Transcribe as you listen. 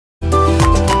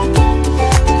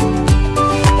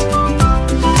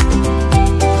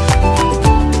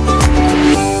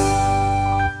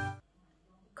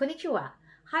Konnichiwa.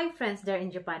 Hi friends there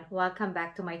in Japan. Welcome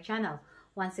back to my channel.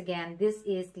 Once again, this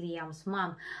is Liam's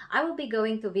mom. I will be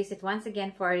going to visit once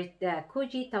again for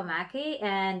Koji Tamaki,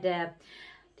 and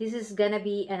this is gonna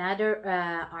be another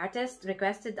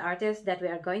requested artist that we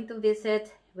are going to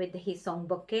visit with his song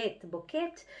Bouquet.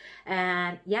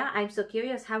 And yeah, I'm so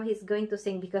curious how he's going to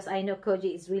sing, because I know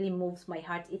Koji is really moves my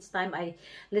heart each time I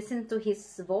listen to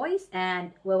his voice,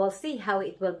 and we will see how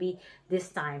it will be this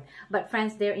time. But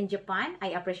friends there in Japan,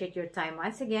 I appreciate your time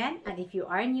once again, and if you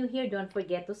are new here, don't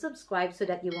forget to subscribe so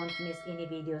that you won't miss any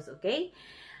videos, okay?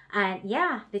 And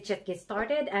yeah, let's just get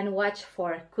started and watch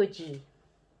for Koji.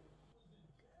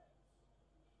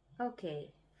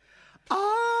 Okay. 溢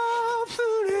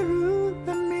れる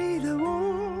涙を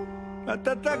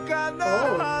温かな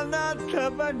花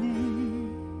束に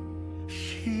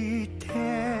して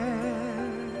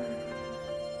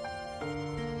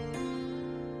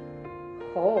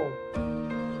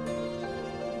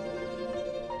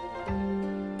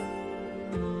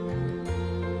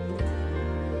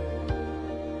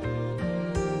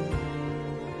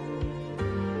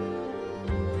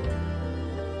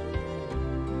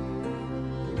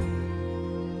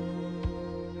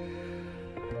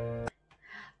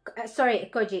Sorry,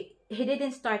 Koji, he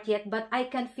didn't start yet, but I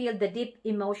can feel the deep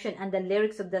emotion and the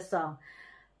lyrics of the song.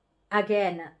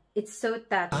 Again, it's so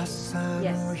touching. 朝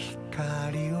の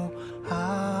光を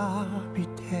浴び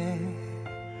て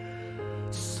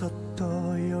そっと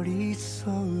寄り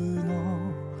添うの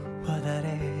は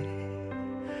誰、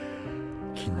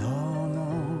昨日の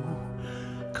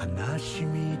悲し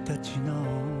みたちの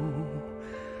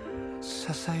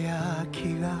ささや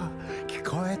きが聞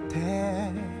こえ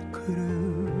てくる、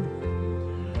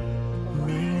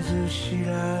見ず知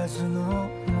らずの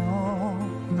も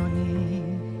のに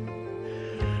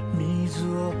水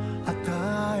を与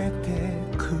えて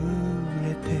く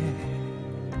れて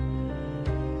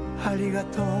ありが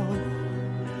とう、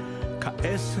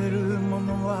返せるも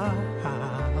のは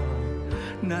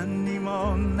何に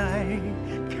もない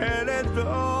けれど、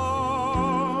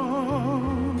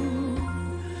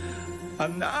あ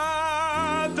な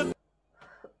た。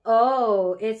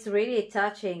Oh, it's really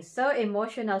touching. So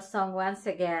emotional song once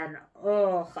again.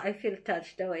 Oh, I feel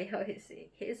touched the way how he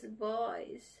sings. His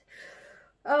voice.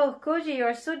 Oh, Koji,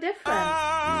 you're so different.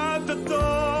 あなたと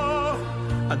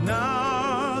あ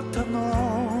なたの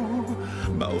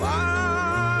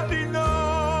周りの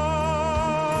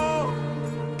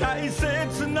大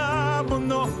切なも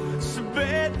のす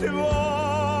べて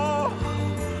を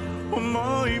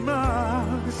思いま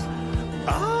す。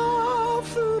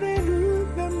溢れる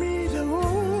涙を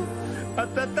温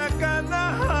か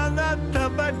な花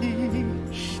束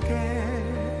にして。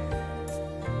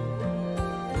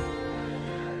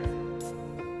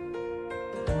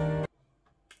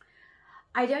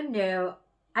I don't know.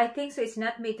 I think so. It's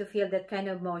not made to feel that kind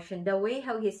of emotion. The way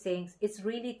how he sings, it's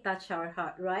really touch our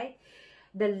heart, right?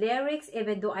 The lyrics,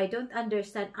 even though I don't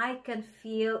understand, I can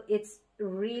feel it's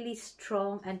really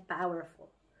strong and powerful.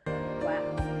 Wow.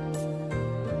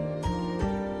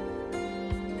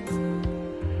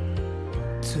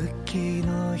 月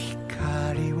の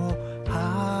光を浴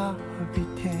び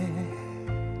て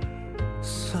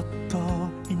そっと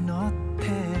祈って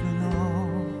るの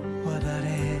は誰、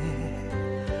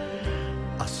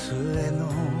明日への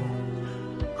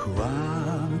不安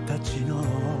たちの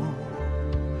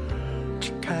誓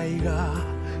いが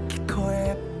聞こ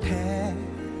えて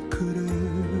くる、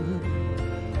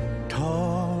通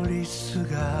りす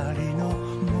がりの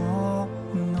も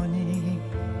のに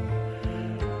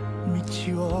道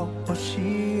を教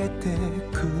えて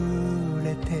くれ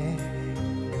て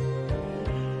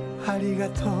ありが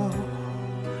とう、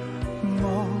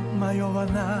もう迷わ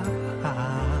な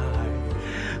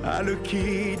い、歩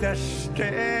き出し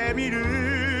てみる、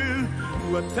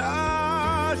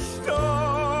私と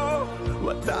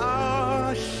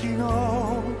私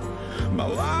の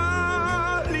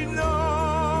周りの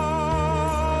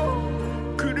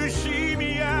苦し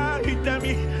みや痛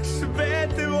みすべ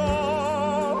てを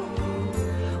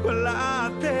笑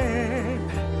って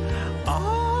溢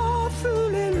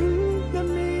れる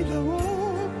涙を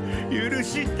許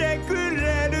してく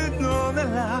れるのな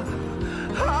ら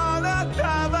花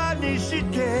束にし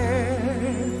て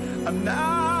あ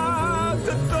な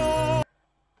たと。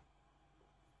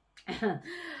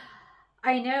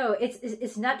I know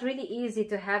it's not really easy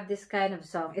to have this kind of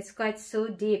song. It's quite so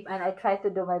deep, and I try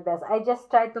to do my best. I just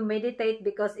try to meditate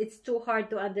because it's too hard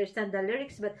to understand the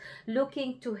lyrics, but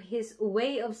looking to his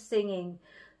way of singing,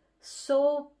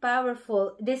 so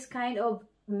powerful. This kind of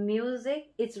music,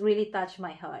 it's really touched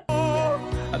my heart.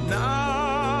 あ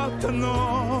なた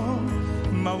の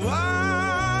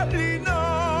周りの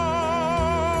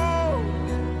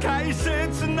大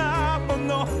切なも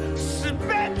のす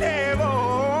べて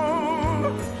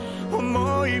を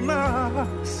思いま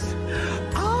す。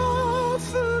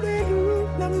溢れる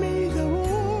涙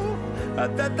を温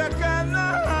かな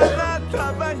花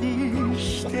束に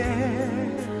して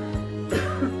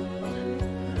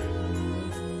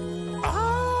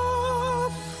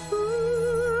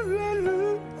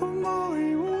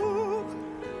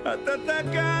温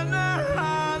かな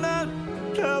花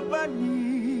束に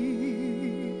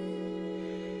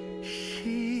し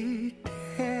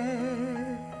て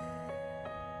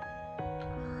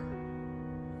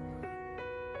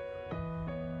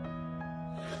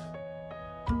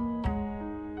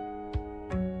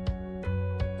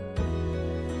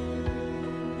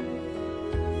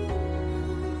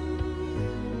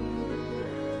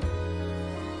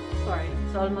Sorry,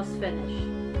 it's almost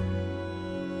finished.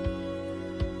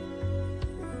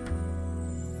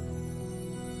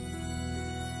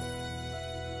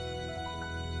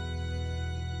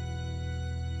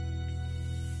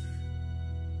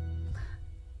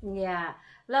 Yeah,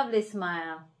 lovely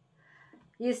smile.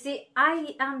 You see,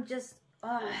 I am just,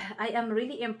 I am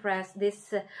really impressed.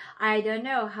 This, I don't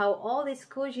know how old is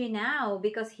Koji now,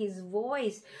 because his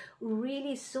voice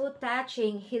really so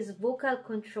touching, his vocal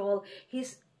control,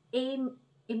 his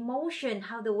emotion,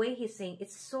 how the way he sings,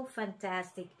 it's so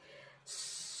fantastic,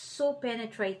 so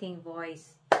penetrating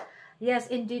voice. Yes,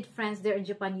 indeed, friends, there in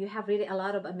Japan, you have really a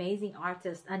lot of amazing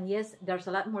artists. And yes, there's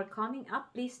a lot more coming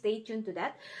up. Please stay tuned to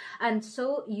that. And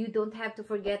so you don't have to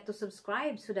forget to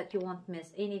subscribe so that you won't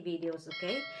miss any videos,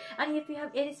 okay? And if you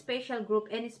have any special group,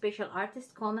 any special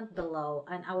artist, comment below.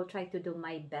 And I will try to do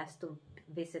my best to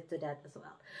visit to that as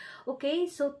well. Okay,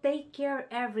 so take care,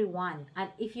 everyone. And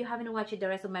if you haven't watched the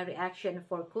rest of my reaction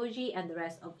for Koji and the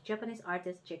rest of Japanese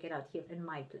artists, check it out here in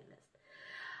my playlist.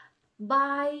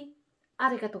 Bye! あ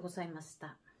りがとうございまし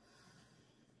た。